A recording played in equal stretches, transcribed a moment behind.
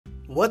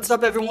What's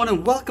up everyone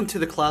and welcome to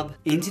the club.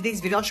 In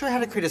today's video I'll show you how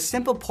to create a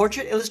simple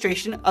portrait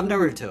illustration of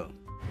Naruto.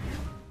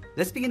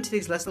 Let's begin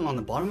today's lesson on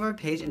the bottom of our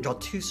page and draw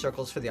two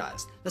circles for the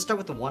eyes. Let's start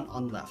with the one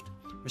on the left.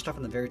 We'll start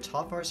from the very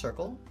top of our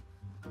circle,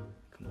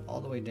 come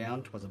all the way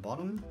down towards the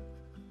bottom,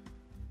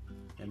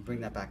 and bring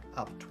that back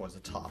up towards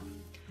the top.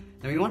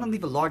 Now we want to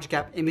leave a large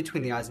gap in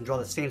between the eyes and draw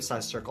the same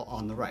size circle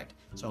on the right.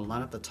 So I'll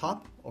line up the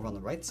top over on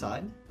the right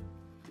side,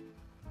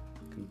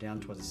 come down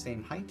towards the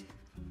same height,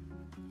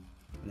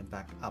 and then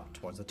back up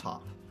towards the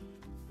top.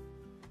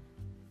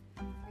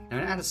 Now I'm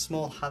going to add a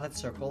small highlight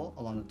circle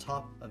along the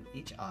top of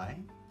each eye,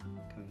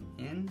 coming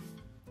in,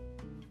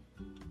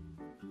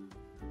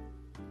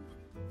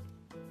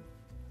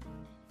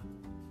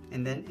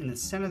 and then in the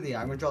center of the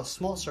eye, I'm going to draw a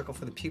small circle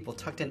for the pupil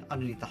tucked in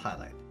underneath the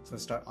highlight. So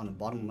let's start on the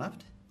bottom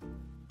left,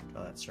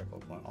 draw that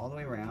circle going all the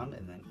way around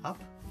and then up,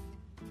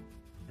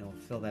 and we'll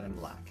fill that in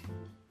black.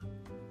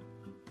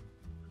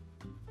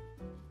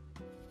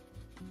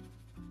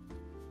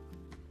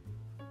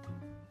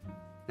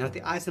 Now with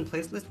the eyes in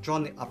place, let's draw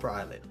on the upper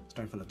eyelid.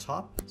 Starting from the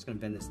top, it's going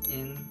to bend this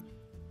in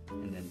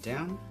and then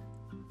down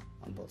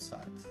on both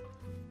sides.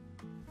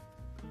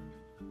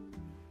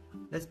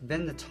 Let's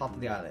bend the top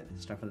of the eyelid.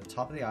 Starting from the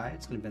top of the eye,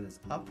 it's going to bend this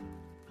up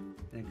and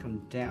then come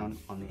down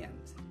on the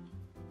ends.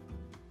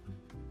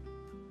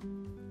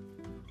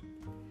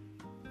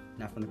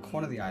 Now from the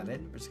corner of the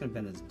eyelid, we're just going to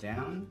bend this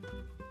down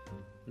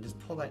and just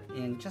pull that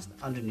in just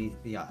underneath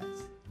the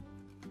eyes.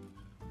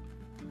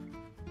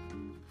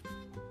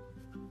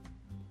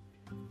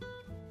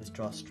 Let's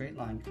draw a straight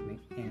line coming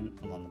in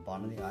along the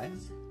bottom of the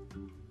eyes.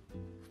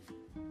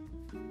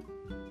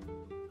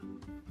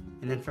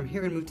 And then from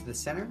here we move to the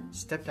center,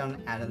 step down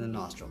and add in the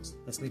nostrils.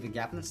 Let's leave a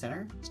gap in the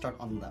center, start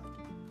on the left.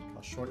 Draw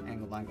a short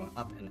angled line going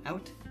up and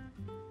out,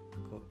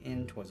 go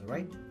in towards the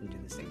right and do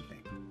the same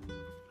thing.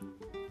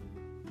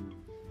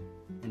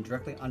 And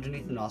directly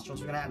underneath the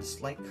nostrils we're going to add a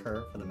slight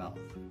curve for the mouth.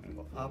 We're going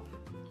to go up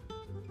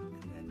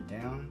and then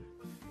down,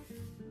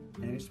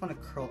 and we just want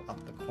to curl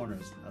up the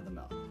corners of the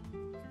mouth.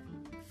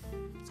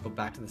 Let's go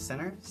back to the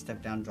center,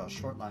 step down, draw a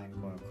short line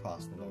going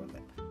across the lower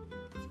lip. Now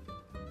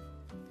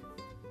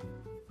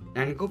I'm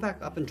going to go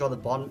back up and draw the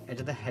bottom edge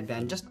of the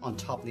headband just on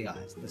top of the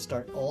eyes. Let's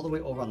start all the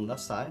way over on the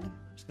left side. I'm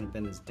just going to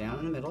bend this down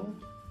in the middle,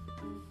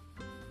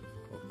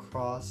 go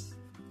across,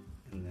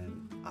 and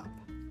then up.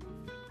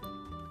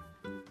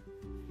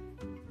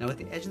 Now with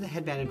the edge of the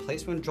headband in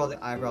place, we're going to draw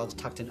the eyebrows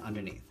tucked in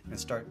underneath. I'm going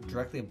to start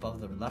directly above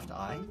the left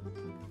eye,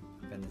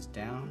 bend this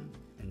down,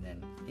 and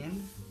then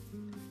in.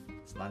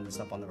 Let's line this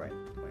up on the right,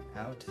 going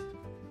out,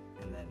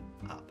 and then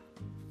up.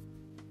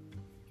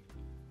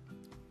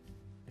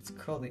 Let's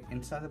curl the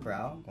inside of the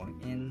brow, going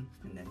in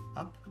and then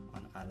up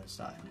on either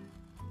side.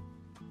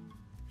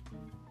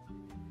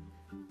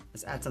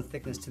 Let's add some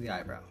thickness to the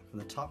eyebrow. From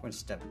the top, we're going to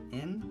step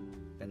in,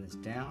 bend this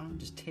down,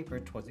 just taper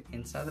it towards the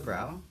inside of the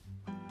brow.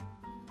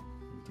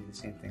 Do the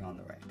same thing on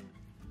the right.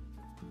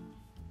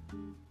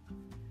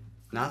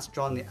 Now let's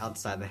draw on the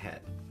outside of the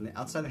head. From the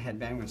outside of the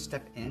headband, we're going to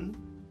step in,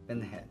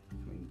 bend the head,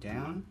 coming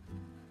down,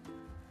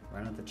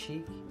 round out the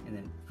cheek, and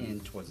then in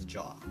towards the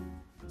jaw.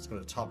 Let's go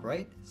to the top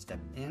right, step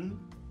in,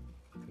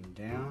 come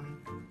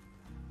down,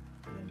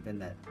 and then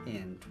bend that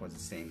in towards the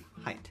same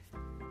height.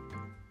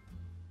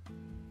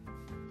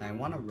 Now I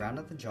want to round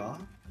out the jaw,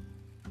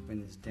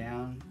 bring this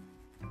down,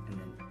 and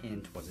then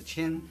in towards the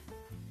chin.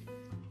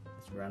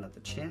 Let's round out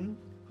the chin,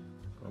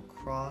 go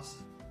across,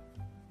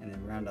 and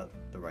then round out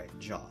the right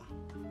jaw.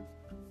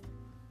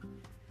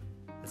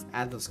 Let's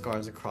add those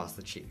scars across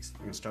the cheeks. We're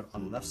going to start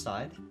on the left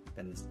side,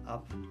 bend this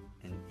up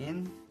and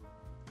in,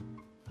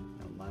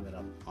 and line it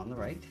up on the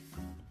right.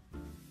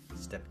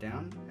 Step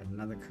down, add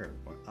another curve,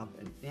 going up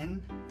and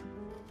in.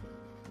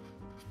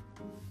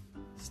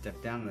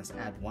 Step down, and let's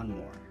add one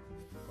more,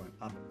 going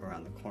up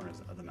around the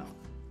corners of the mouth.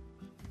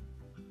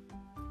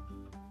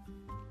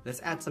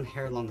 Let's add some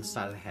hair along the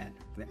side of the head.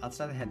 For the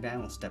outside of the headband,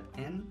 we'll step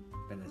in,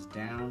 bend this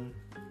down,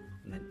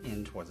 and then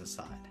in towards the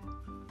side.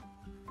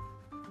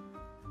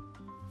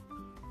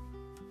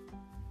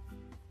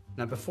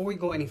 Now before we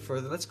go any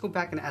further, let's go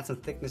back and add some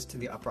thickness to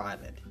the upper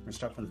eyelid. We're going to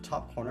start from the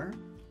top corner.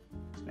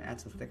 Just going to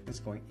add some thickness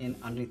going in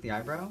underneath the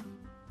eyebrow,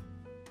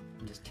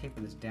 and just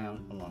taper this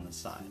down along the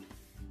side.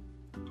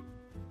 We'll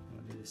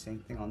do the same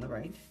thing on the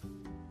right.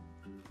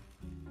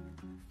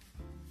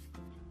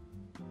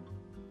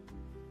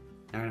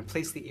 Now I'm going to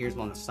place the ears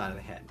along the side of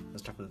the head.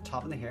 Let's start from the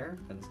top of the hair,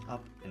 bend this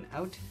up and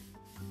out,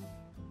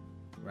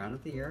 round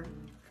at the ear,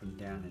 come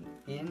down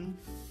and in,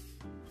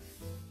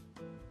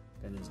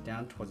 bend this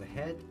down towards the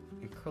head,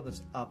 and curl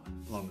this up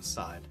along the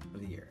side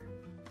of the ear.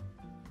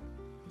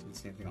 Do the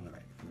same thing on the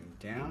right. Coming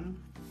down,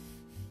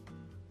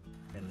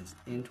 bend this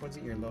in towards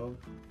the earlobe,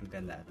 and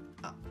bend that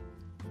up.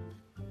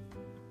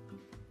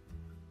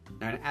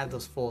 Now I'm going to add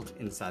those folds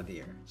inside the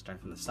ear.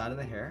 Starting from the side of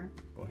the hair,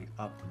 going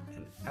up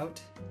and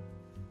out.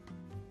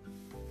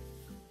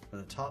 From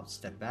the top,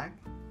 step back,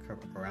 curve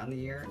around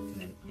the ear, and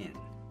then in.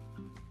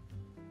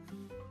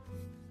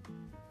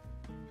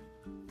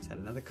 Let's add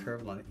another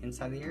curve along the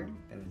inside of the ear,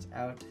 bend this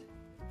out,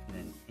 and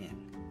then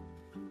in.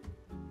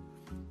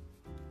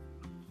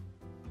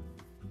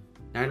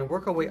 Now I'm going to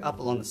work our way up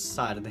along the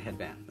side of the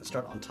headband. Let's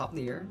start on top of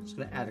the ear. Just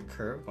going to add a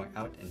curve going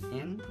out and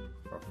in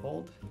for a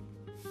fold.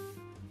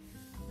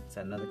 Let's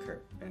add another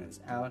curve. Bring this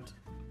out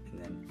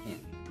and then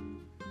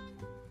in.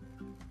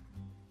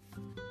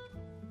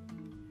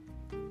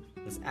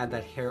 Let's add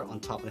that hair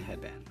on top of the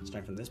headband.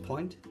 Starting from this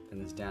point,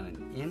 bend this down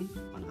and in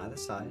on either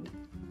side.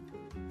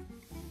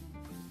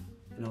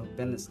 And I'll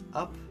bend this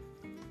up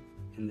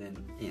and then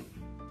in.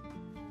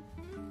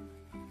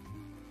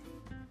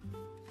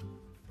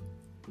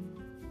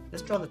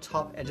 Let's draw the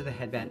top edge of the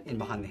headband in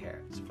behind the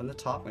hair. So from the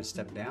top, I'm going to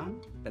step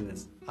down, bend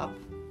this up,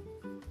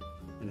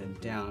 and then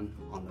down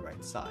on the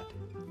right side.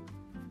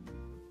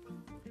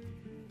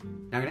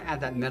 Now I'm going to add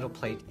that metal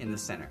plate in the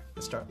center.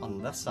 Let's start on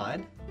the left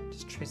side.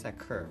 Just trace that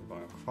curve,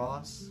 going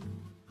across,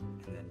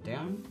 and then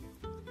down,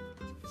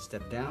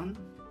 step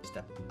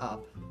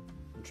up,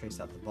 and trace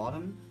out the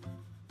bottom.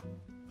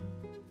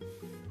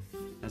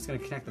 Now it's going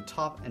to connect the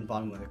top and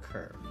bottom with a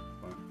curve,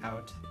 going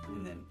out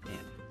and then in.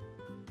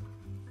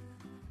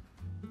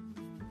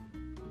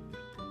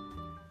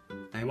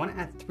 Now you want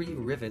to add 3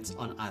 rivets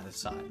on either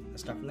side.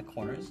 Let's start from the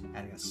corners,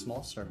 adding a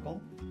small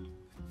circle.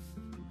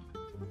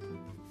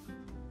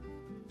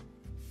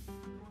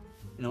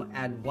 And I'll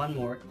add 1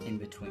 more in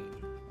between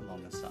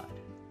along the side.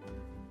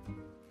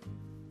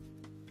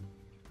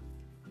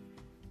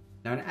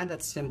 Now I'm going to add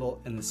that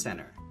symbol in the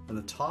center. From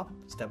the top,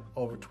 step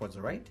over towards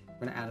the right.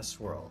 We're going to add a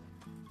swirl.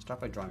 Start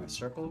by drawing a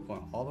circle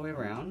going all the way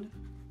around.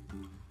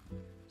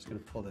 Just going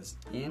to pull this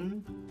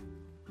in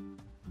and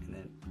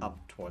then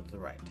up towards the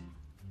right.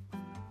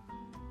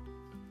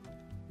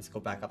 Let's go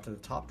back up to the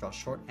top, draw a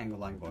short angle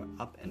line going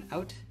up and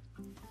out.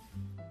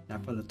 Now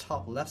from the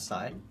top left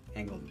side,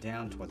 angle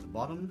down towards the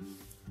bottom,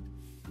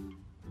 and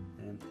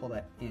then pull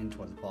that in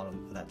towards the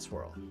bottom of that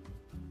swirl.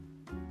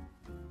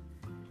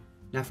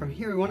 Now from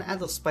here, we want to add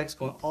those spikes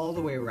going all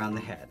the way around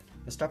the head.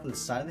 Let's start from the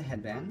side of the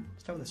headband,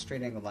 start with a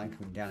straight angle line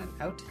coming down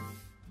and out,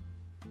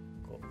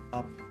 go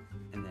up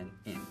and then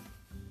in.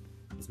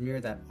 Let's mirror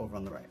that over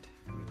on the right.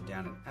 Move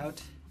down and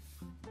out,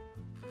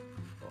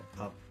 go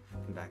up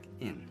and back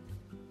in.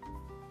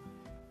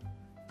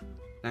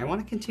 Now I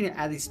want to continue to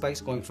add these spikes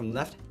going from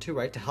left to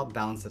right to help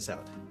balance this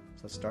out.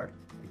 So start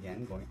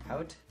again going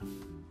out,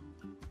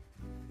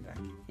 back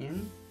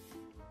in.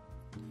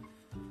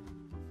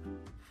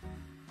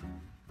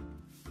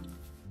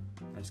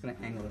 I'm just going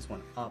to angle this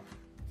one up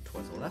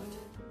towards the left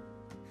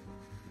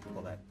and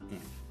pull that in.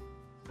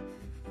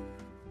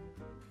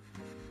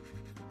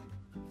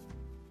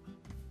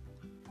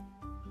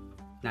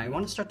 Now you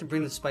want to start to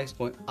bring the spikes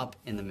going up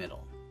in the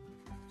middle.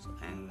 So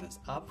angle this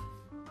up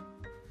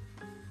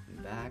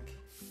and back.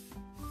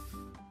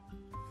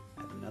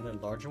 Another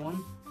larger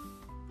one,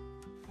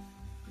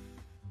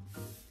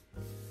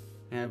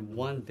 and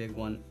 1 big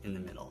one in the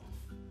middle.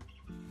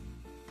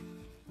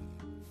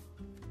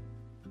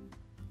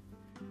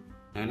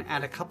 I'm going to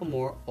add a couple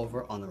more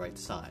over on the right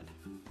side,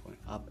 going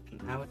up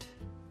and out,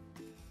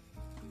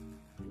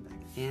 and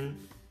back in.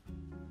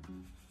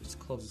 Just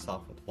close this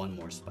off with 1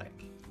 more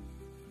spike.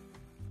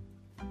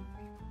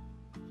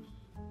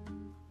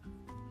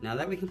 Now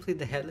that we complete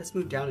the head, let's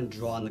move down and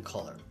draw on the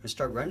collar. We're going to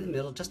start right in the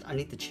middle, just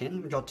underneath the chin.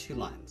 We'll draw 2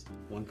 lines.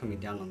 1 coming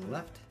down on the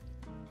left,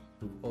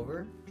 move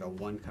over, draw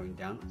 1 coming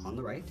down on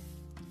the right.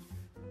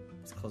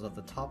 Let's close off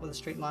the top with a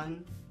straight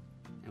line,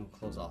 and we'll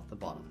close off the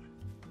bottom.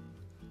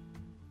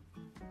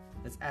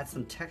 Let's add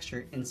some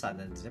texture inside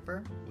the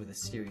zipper with a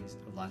series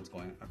of lines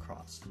going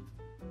across.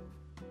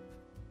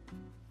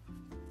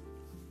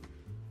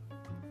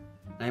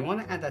 Now you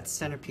want to add that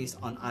centerpiece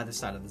on either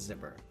side of the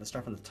zipper. Let's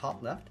start from the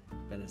top left,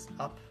 bend this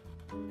up,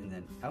 and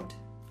then out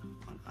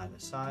on either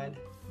side,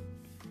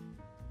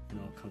 and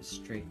it'll come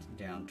straight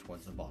down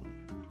towards the bottom.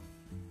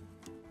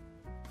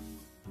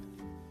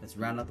 Let's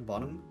round out the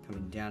bottom,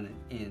 coming down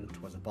and in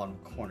towards the bottom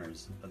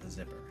corners of the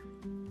zipper.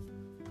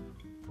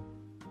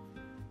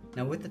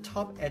 Now with the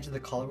top edge of the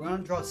collar, we're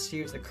going to draw a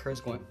series of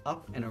curves going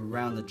up and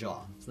around the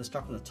jaw. So let's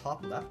start from the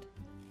top left,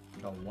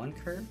 draw 1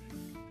 curve.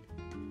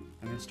 I'm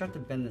going to start to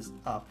bend this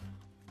up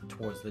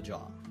towards the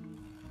jaw,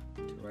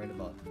 to right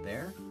about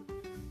there.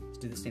 Let's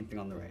do the same thing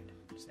on the right.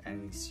 Just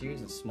adding these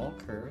series of small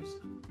curves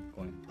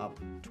going up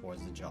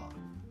towards the jaw.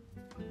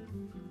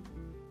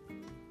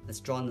 Let's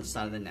draw on the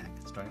side of the neck,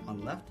 starting on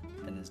the left,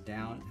 bend this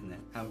down and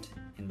then out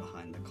in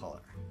behind the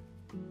collar.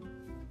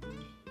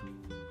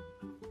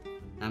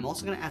 Now I'm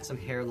also going to add some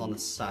hair along the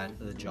side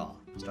of the jaw,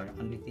 starting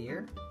underneath the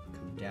ear,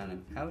 come down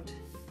and out,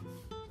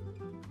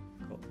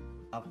 go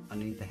up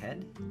underneath the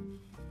head.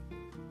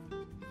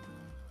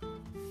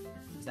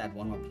 Let's add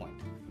 1 more point,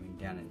 coming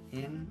down and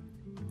in, and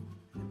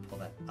then pull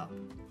that up.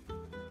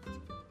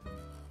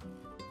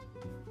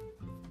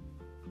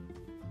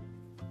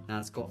 Now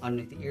let's go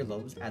underneath the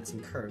earlobes, add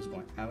some curves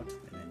going out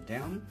and then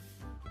down.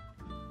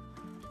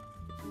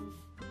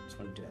 Just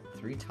want to do that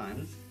 3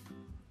 times.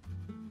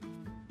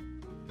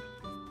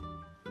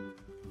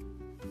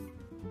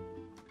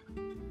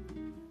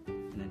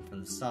 And then from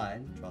the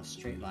side, draw a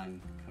straight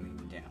line coming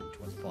down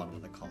towards the bottom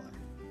of the collar.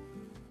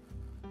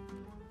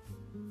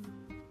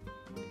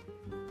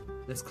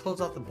 Let's close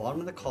off the bottom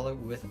of the collar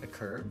with a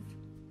curve.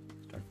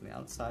 Start from the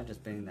outside,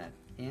 just bending that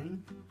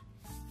in.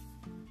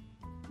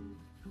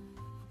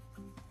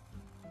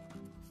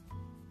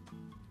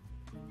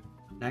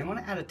 Now you want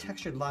to add a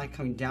textured line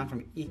coming down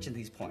from each of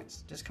these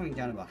points, just coming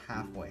down about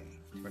halfway.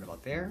 So right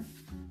about there,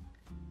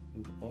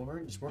 move over,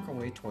 just work our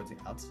way towards the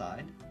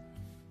outside.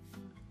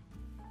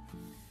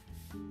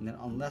 And then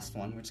on the last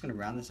one, we're just going to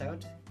round this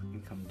out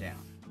and come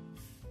down.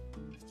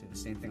 Let's do the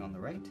same thing on the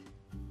right.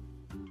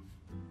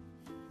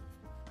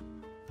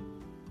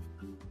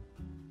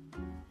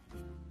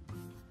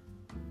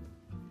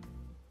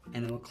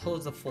 And then we'll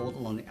close the fold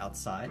along the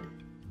outside,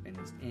 bend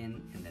this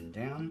in and then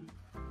down.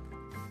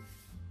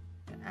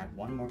 And add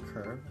one more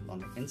curve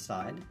along the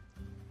inside.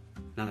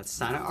 Now that's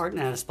sign art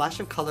and add a splash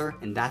of color,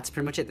 and that's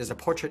pretty much it. There's a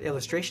portrait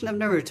illustration of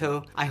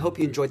Naruto. I hope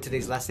you enjoyed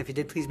today's lesson. If you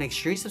did, please make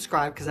sure you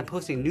subscribe because I'm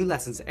posting new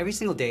lessons every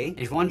single day. And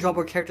if you want to draw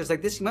more characters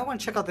like this, you might want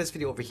to check out this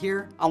video over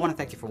here. I want to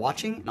thank you for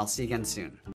watching, and I'll see you again soon.